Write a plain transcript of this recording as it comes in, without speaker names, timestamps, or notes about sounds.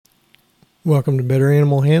Welcome to Better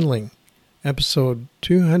Animal Handling, episode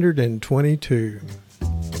 222.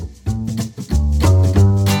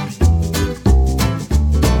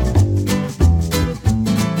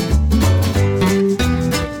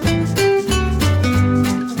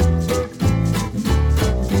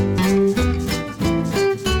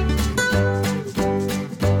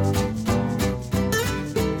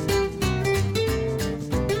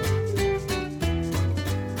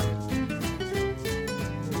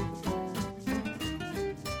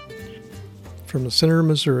 From the center of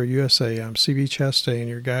Missouri, USA, I'm C.B. Chastain,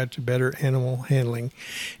 your guide to better animal handling,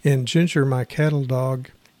 and Ginger, my cattle dog,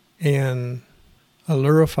 and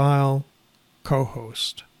allurophile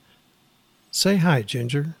co-host. Say hi,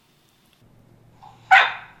 Ginger.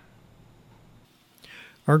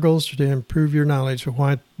 Our goal is to improve your knowledge of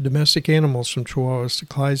why domestic animals from Chihuahuas to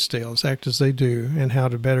Clydesdales act as they do and how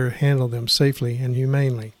to better handle them safely and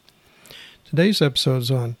humanely. Today's episode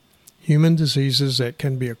is on human diseases that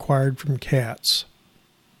can be acquired from cats.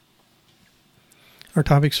 Our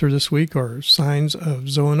topics for this week are signs of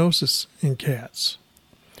zoonosis in cats,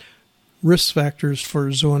 risk factors for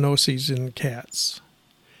zoonoses in cats,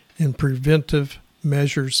 and preventive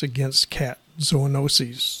measures against cat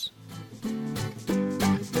zoonoses.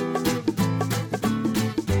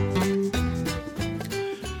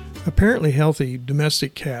 Apparently healthy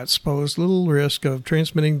domestic cats pose little risk of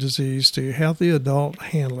transmitting disease to healthy adult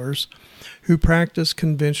handlers who practice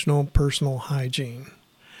conventional personal hygiene.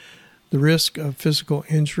 The risk of physical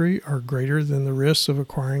injury are greater than the risks of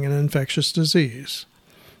acquiring an infectious disease.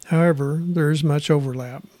 However, there is much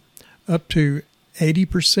overlap. Up to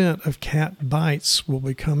 80% of cat bites will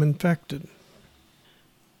become infected.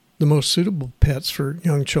 The most suitable pets for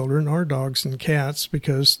young children are dogs and cats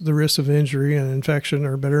because the risks of injury and infection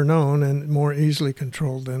are better known and more easily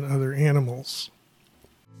controlled than other animals.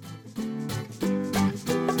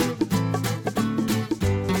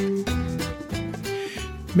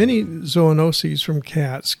 Many zoonoses from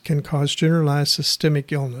cats can cause generalized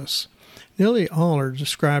systemic illness. Nearly all are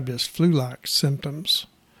described as flu-like symptoms.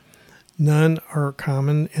 None are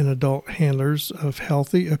common in adult handlers of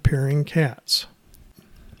healthy-appearing cats.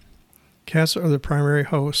 Cats are the primary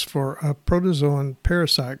host for a protozoan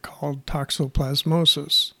parasite called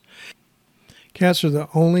toxoplasmosis. Cats are the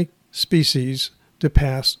only species to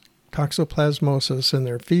pass toxoplasmosis in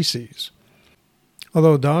their feces.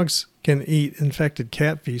 Although dogs can eat infected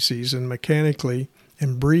cat feces and mechanically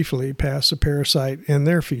and briefly pass the parasite in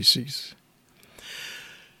their feces.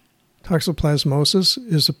 Toxoplasmosis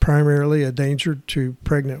is primarily a danger to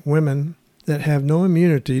pregnant women that have no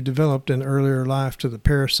immunity developed in earlier life to the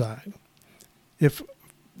parasite. If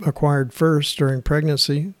acquired first during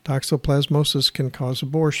pregnancy, toxoplasmosis can cause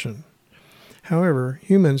abortion. However,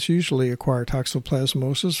 humans usually acquire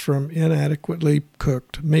toxoplasmosis from inadequately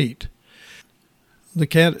cooked meat. The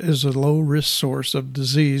cat is a low-risk source of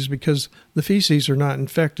disease because the feces are not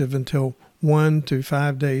infective until 1 to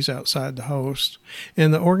 5 days outside the host,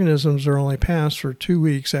 and the organisms are only passed for 2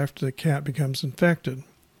 weeks after the cat becomes infected.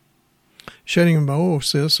 Shedding of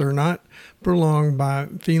oocysts are not prolonged by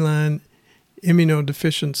feline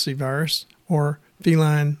immunodeficiency virus or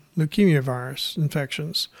feline leukemia virus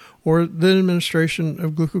infections or the administration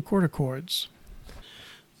of glucocorticoids.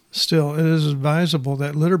 Still, it is advisable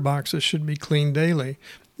that litter boxes should be cleaned daily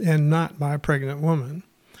and not by a pregnant woman.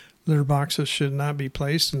 Litter boxes should not be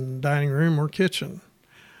placed in the dining room or kitchen.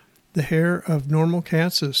 The hair of normal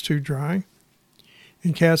cats is too dry,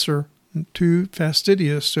 and cats are too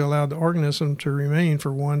fastidious to allow the organism to remain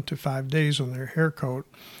for 1 to 5 days on their hair coat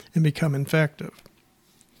and become infective.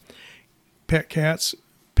 Pet cats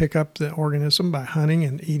pick up the organism by hunting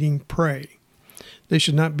and eating prey. They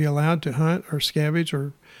should not be allowed to hunt or scavenge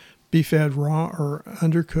or be fed raw or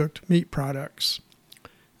undercooked meat products.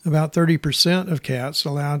 About 30% of cats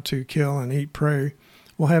allowed to kill and eat prey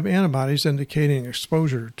will have antibodies indicating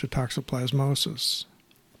exposure to toxoplasmosis.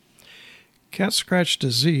 Cat scratch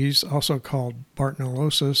disease, also called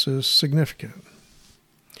Bartonellosis, is significant,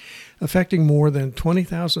 affecting more than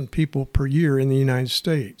 20,000 people per year in the United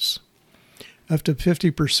States. Up to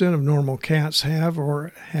 50% of normal cats have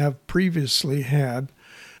or have previously had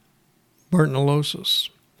Bartonellosis.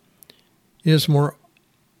 It is more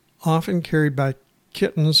often carried by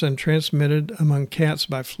kittens and transmitted among cats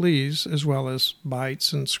by fleas as well as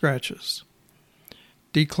bites and scratches.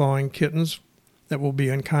 Declawing kittens that will be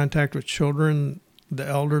in contact with children, the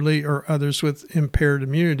elderly, or others with impaired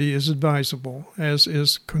immunity is advisable, as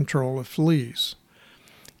is control of fleas.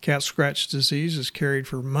 Cat scratch disease is carried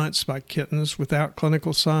for months by kittens without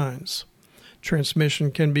clinical signs.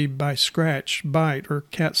 Transmission can be by scratch, bite, or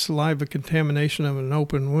cat saliva contamination of an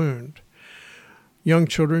open wound. Young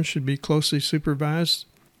children should be closely supervised,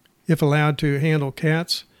 if allowed to handle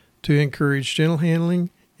cats, to encourage gentle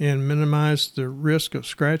handling and minimize the risk of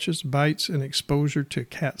scratches, bites, and exposure to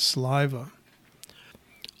cat saliva.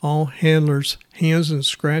 All handlers' hands and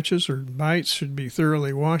scratches or bites should be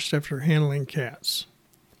thoroughly washed after handling cats.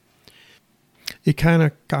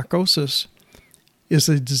 Echinococcosis is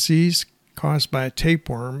a disease caused by a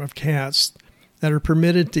tapeworm of cats that are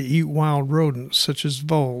permitted to eat wild rodents such as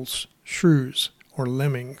voles, shrews, or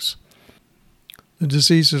lemmings. The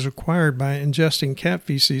disease is acquired by ingesting cat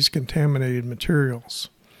feces contaminated materials.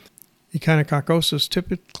 Echinococcosis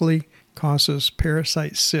typically causes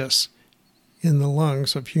parasite cysts in the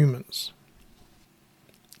lungs of humans.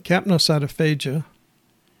 Capnocytophaga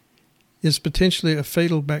is potentially a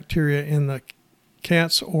fatal bacteria in the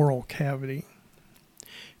cat's oral cavity.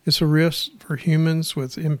 It's a risk for humans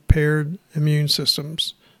with impaired immune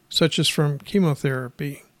systems, such as from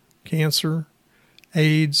chemotherapy, cancer,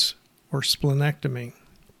 AIDS, or splenectomy.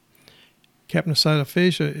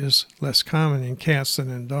 Capnocytophaga is less common in cats than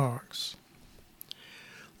in dogs.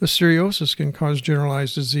 Listeriosis can cause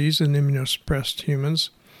generalized disease in immunosuppressed humans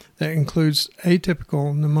that includes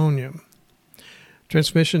atypical pneumonia.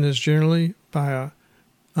 Transmission is generally via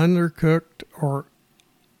undercooked or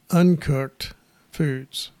uncooked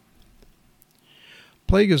foods.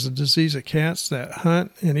 Plague is a disease of cats that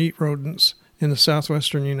hunt and eat rodents in the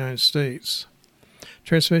southwestern United States.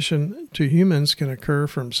 Transmission to humans can occur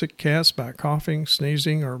from sick cats by coughing,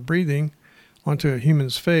 sneezing, or breathing onto a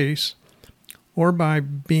human's face, or by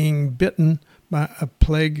being bitten by a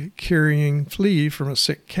plague-carrying flea from a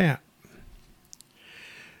sick cat.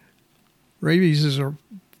 Rabies is a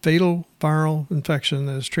fatal viral infection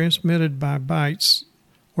that is transmitted by bites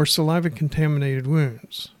or saliva-contaminated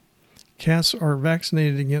wounds. Cats are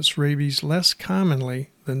vaccinated against rabies less commonly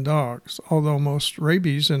than dogs, although most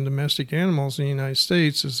rabies in domestic animals in the United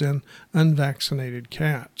States is in unvaccinated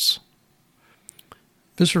cats.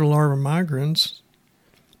 Visceral larva migrans,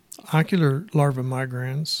 ocular larva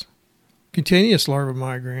migrans, cutaneous larva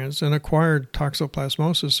migrans, and acquired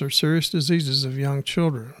toxoplasmosis are serious diseases of young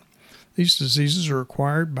children. These diseases are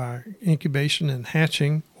acquired by incubation and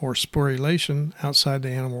hatching or sporulation outside the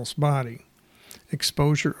animal's body.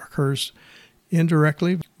 Exposure occurs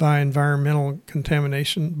indirectly by environmental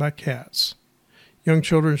contamination by cats. Young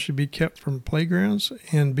children should be kept from playgrounds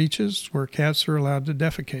and beaches where cats are allowed to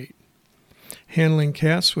defecate. Handling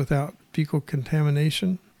cats without fecal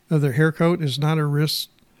contamination of their hair coat is not a risk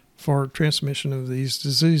for transmission of these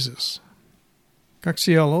diseases.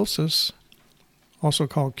 Coccidiosis, also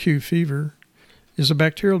called Q fever, is a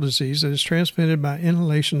bacterial disease that is transmitted by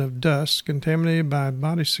inhalation of dust contaminated by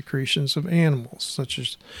body secretions of animals, such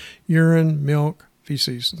as urine, milk,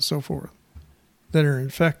 feces, and so forth, that are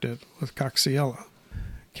infected with Coxiella.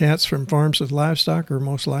 Cats from farms with livestock are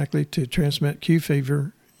most likely to transmit Q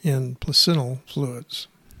fever in placental fluids.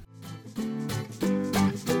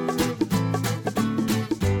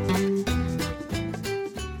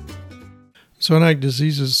 Zoonotic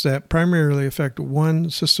diseases that primarily affect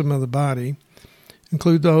one system of the body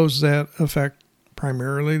include those that affect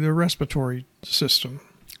primarily the respiratory system.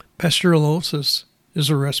 Pasteurellosis is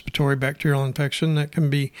a respiratory bacterial infection that can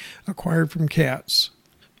be acquired from cats,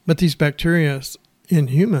 but these bacteria in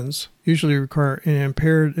humans usually require an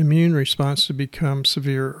impaired immune response to become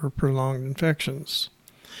severe or prolonged infections.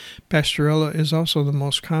 Pasteurella is also the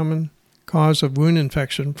most common cause of wound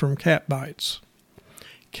infection from cat bites.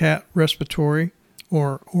 Cat respiratory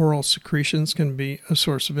or oral secretions can be a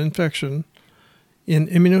source of infection in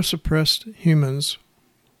immunosuppressed humans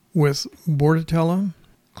with Bordetella,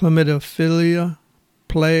 chlamydophila,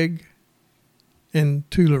 plague, and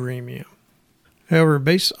tularemia. However,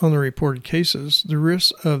 based on the reported cases, the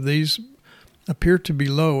risks of these appear to be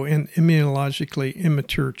low in immunologically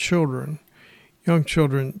immature children. Young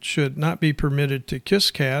children should not be permitted to kiss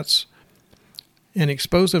cats and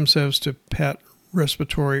expose themselves to pet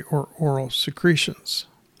respiratory or oral secretions.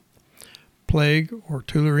 Plague or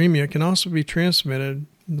tularemia can also be transmitted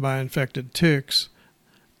by infected ticks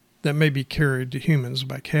that may be carried to humans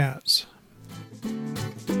by cats.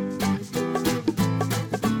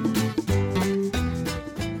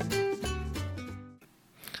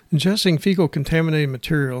 Ingesting fecal contaminated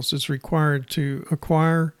materials is required to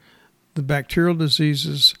acquire the bacterial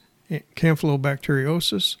diseases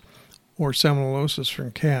Campylobacteriosis or Salmonellosis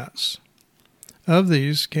from cats. Of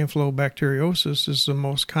these, Campylobacteriosis is the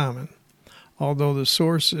most common, although the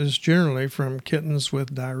source is generally from kittens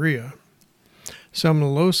with diarrhea.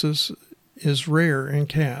 Salmonellosis is rare in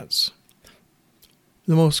cats.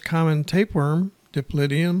 The most common tapeworm,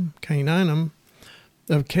 Diploidium caninum,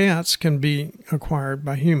 of cats can be acquired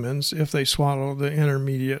by humans if they swallow the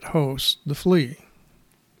intermediate host, the flea.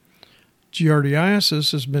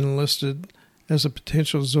 Giardiasis has been listed as a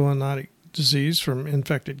potential zoonotic disease from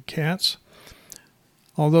infected cats,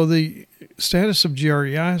 although the status of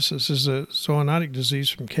giardiasis as a zoonotic disease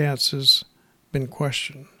from cats has been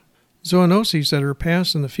questioned. Zoonoses that are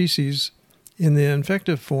passed in the feces in the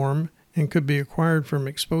infective form and could be acquired from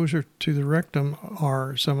exposure to the rectum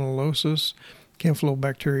are salmonellosis,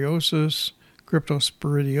 campylobacteriosis,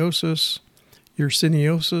 cryptosporidiosis,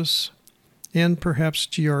 yersiniosis, and perhaps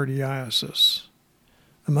giardiasis.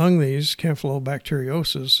 Among these,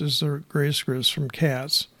 campylobacteriosis is the greatest risk from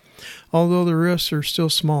cats, although the risks are still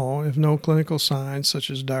small if no clinical signs such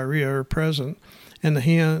as diarrhea are present and the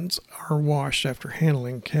hands are washed after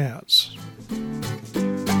handling cats.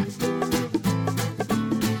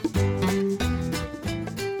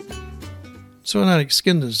 Zoonotic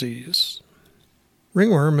skin disease.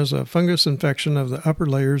 Ringworm is a fungus infection of the upper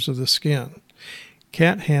layers of the skin.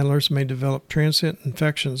 Cat handlers may develop transient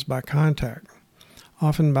infections by contact,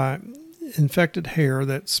 often by infected hair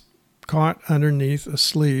that's caught underneath a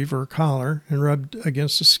sleeve or collar and rubbed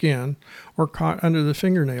against the skin, or caught under the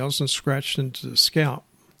fingernails and scratched into the scalp.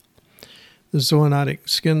 The zoonotic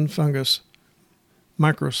skin fungus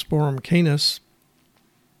Microsporum canis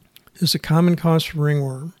is a common cause for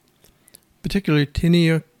ringworm, particularly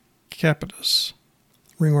Tinea capitis,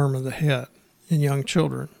 ringworm of the head, in young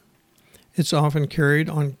children. It's often carried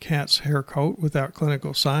on cat's hair coat without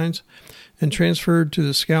clinical signs and transferred to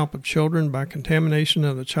the scalp of children by contamination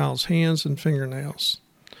of the child's hands and fingernails.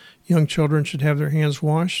 Young children should have their hands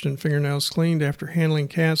washed and fingernails cleaned after handling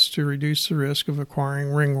cats to reduce the risk of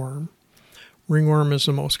acquiring ringworm. Ringworm is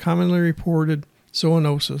the most commonly reported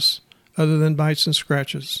zoonosis, other than bites and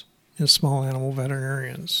scratches, in small animal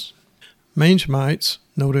veterinarians. Mange mites,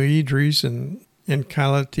 Nodoedres and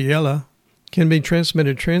Enchyliella, can be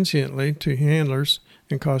transmitted transiently to handlers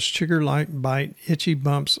and cause chigger-like bite, itchy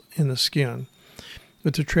bumps in the skin.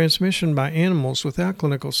 But the transmission by animals without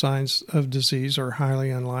clinical signs of disease are highly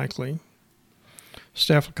unlikely.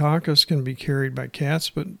 Staphylococcus can be carried by cats,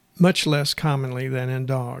 but much less commonly than in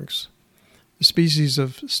dogs. The species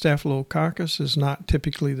of Staphylococcus is not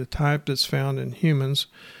typically the type that's found in humans,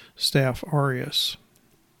 Staph aureus.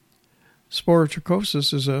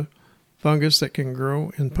 Sporotrichosis is a fungus that can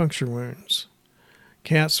grow in puncture wounds.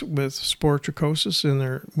 Cats with sporotrichosis in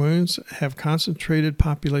their wounds have concentrated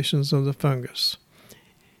populations of the fungus.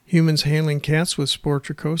 Humans handling cats with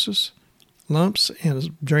sporotrichosis, lumps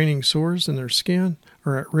and draining sores in their skin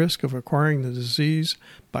are at risk of acquiring the disease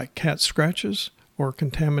by cat scratches or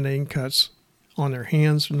contaminating cuts on their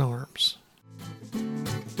hands and arms.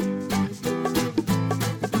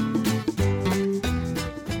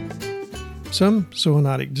 Some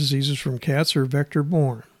zoonotic diseases from cats are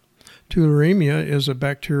vector-borne. Tularemia is a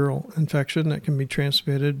bacterial infection that can be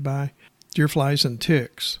transmitted by deer flies and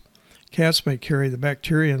ticks. Cats may carry the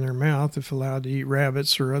bacteria in their mouth if allowed to eat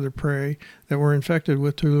rabbits or other prey that were infected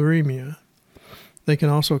with tularemia. They can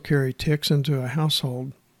also carry ticks into a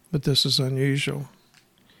household, but this is unusual.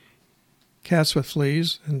 Cats with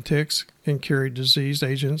fleas and ticks can carry disease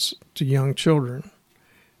agents to young children.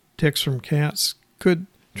 Ticks from cats could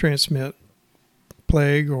transmit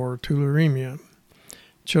plague or tularemia.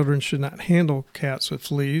 Children should not handle cats with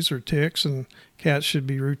fleas or ticks, and cats should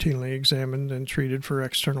be routinely examined and treated for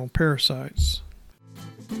external parasites.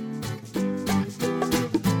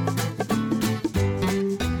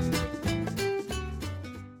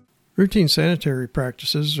 Routine sanitary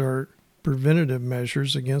practices are preventative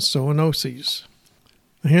measures against zoonoses.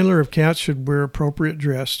 A handler of cats should wear appropriate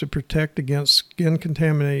dress to protect against skin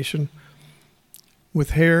contamination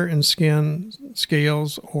with hair and skin,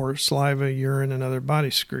 scales, or saliva, urine, and other body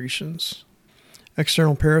secretions.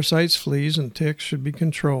 External parasites, fleas, and ticks should be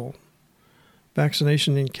controlled.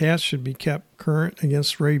 Vaccination in cats should be kept current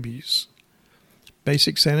against rabies.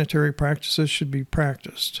 Basic sanitary practices should be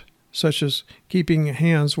practiced, such as keeping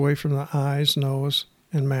hands away from the eyes, nose,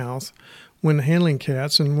 and mouth when handling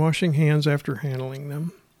cats and washing hands after handling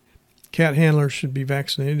them. Cat handlers should be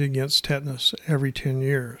vaccinated against tetanus every 10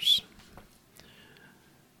 years.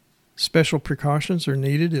 Special precautions are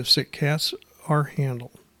needed if sick cats are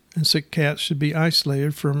handled, and sick cats should be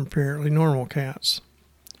isolated from apparently normal cats.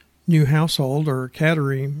 New household or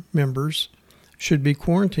cattery members should be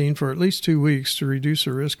quarantined for at least 2 weeks to reduce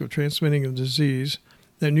the risk of transmitting a disease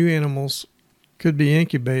that new animals could be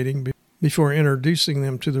incubating before introducing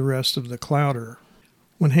them to the rest of the clouder.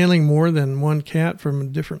 When handling more than one cat from a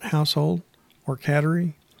different household or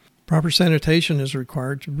cattery, proper sanitation is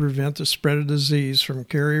required to prevent the spread of disease from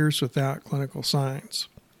carriers without clinical signs.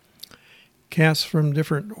 Cats from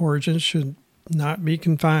different origins should not be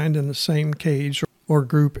confined in the same cage or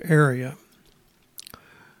group area.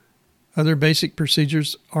 Other basic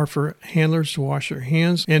procedures are for handlers to wash their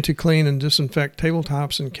hands and to clean and disinfect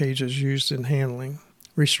tabletops and cages used in handling.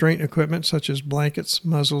 Restraint equipment such as blankets,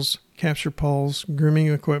 muzzles, capture poles, grooming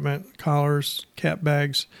equipment, collars, cat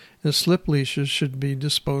bags, and slip leashes should be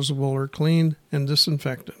disposable or cleaned and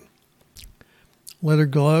disinfected. Leather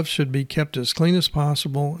gloves should be kept as clean as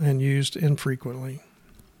possible and used infrequently.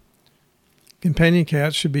 Companion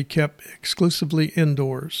cats should be kept exclusively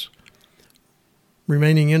indoors.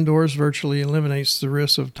 Remaining indoors virtually eliminates the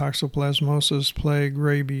risk of toxoplasmosis, plague,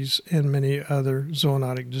 rabies, and many other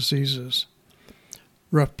zoonotic diseases.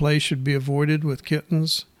 Rough play should be avoided with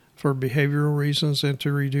kittens for behavioral reasons and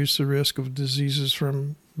to reduce the risk of diseases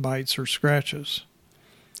from bites or scratches.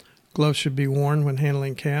 Gloves should be worn when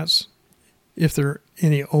handling cats if there are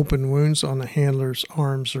any open wounds on the handler's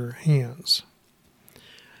arms or hands.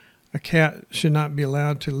 A cat should not be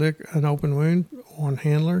allowed to lick an open wound on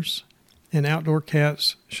handlers, and outdoor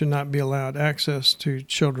cats should not be allowed access to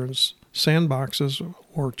children's sandboxes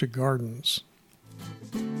or to gardens.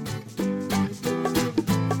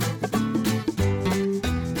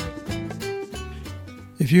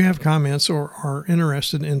 If you have comments or are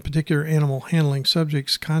interested in particular animal handling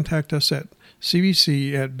subjects, contact us at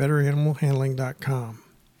cbc@betteranimalhandling.com.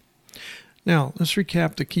 Now, let's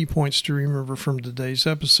recap the key points to remember from today's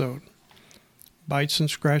episode. Bites and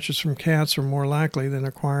scratches from cats are more likely than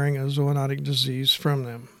acquiring a zoonotic disease from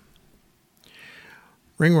them.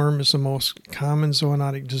 Ringworm is the most common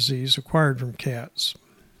zoonotic disease acquired from cats.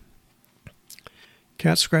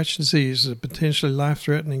 Cat scratch disease is a potentially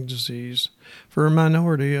life-threatening disease for a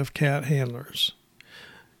minority of cat handlers.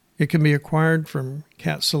 It can be acquired from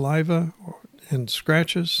cat saliva and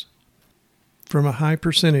scratches from a high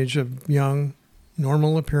percentage of young,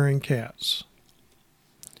 normal-appearing cats.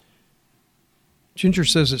 Ginger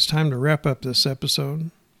says it's time to wrap up this episode.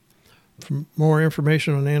 For more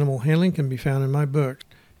information on animal handling can be found in my book,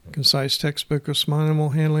 Concise Textbook of Small Animal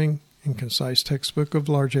Handling and Concise Textbook of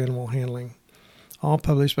Large Animal Handling, all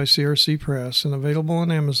published by CRC Press and available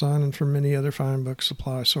on Amazon and from many other fine book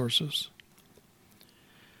supply sources.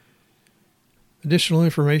 Additional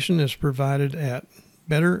information is provided at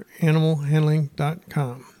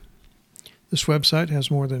betteranimalhandling.com. This website has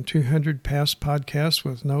more than 200 past podcasts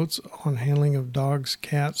with notes on handling of dogs,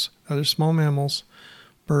 cats, other small mammals,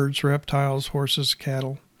 birds, reptiles, horses,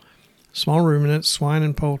 cattle, small ruminants, swine,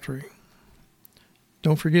 and poultry.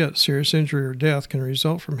 Don't forget, serious injury or death can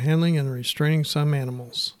result from handling and restraining some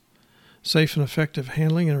animals. Safe and effective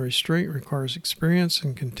handling and restraint requires experience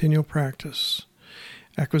and continual practice.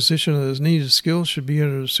 Acquisition of those needed skills should be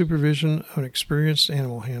under the supervision of an experienced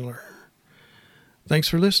animal handler. Thanks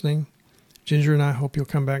for listening. Ginger and I hope you'll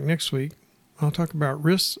come back next week. I'll talk about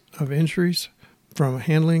risks of injuries from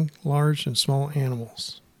handling large and small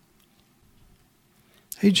animals.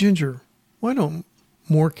 Hey Ginger, why don't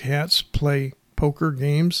more cats play poker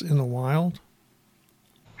games in the wild?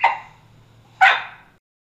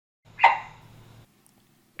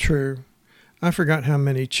 True. I forgot how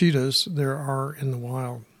many cheetahs there are in the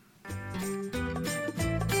wild.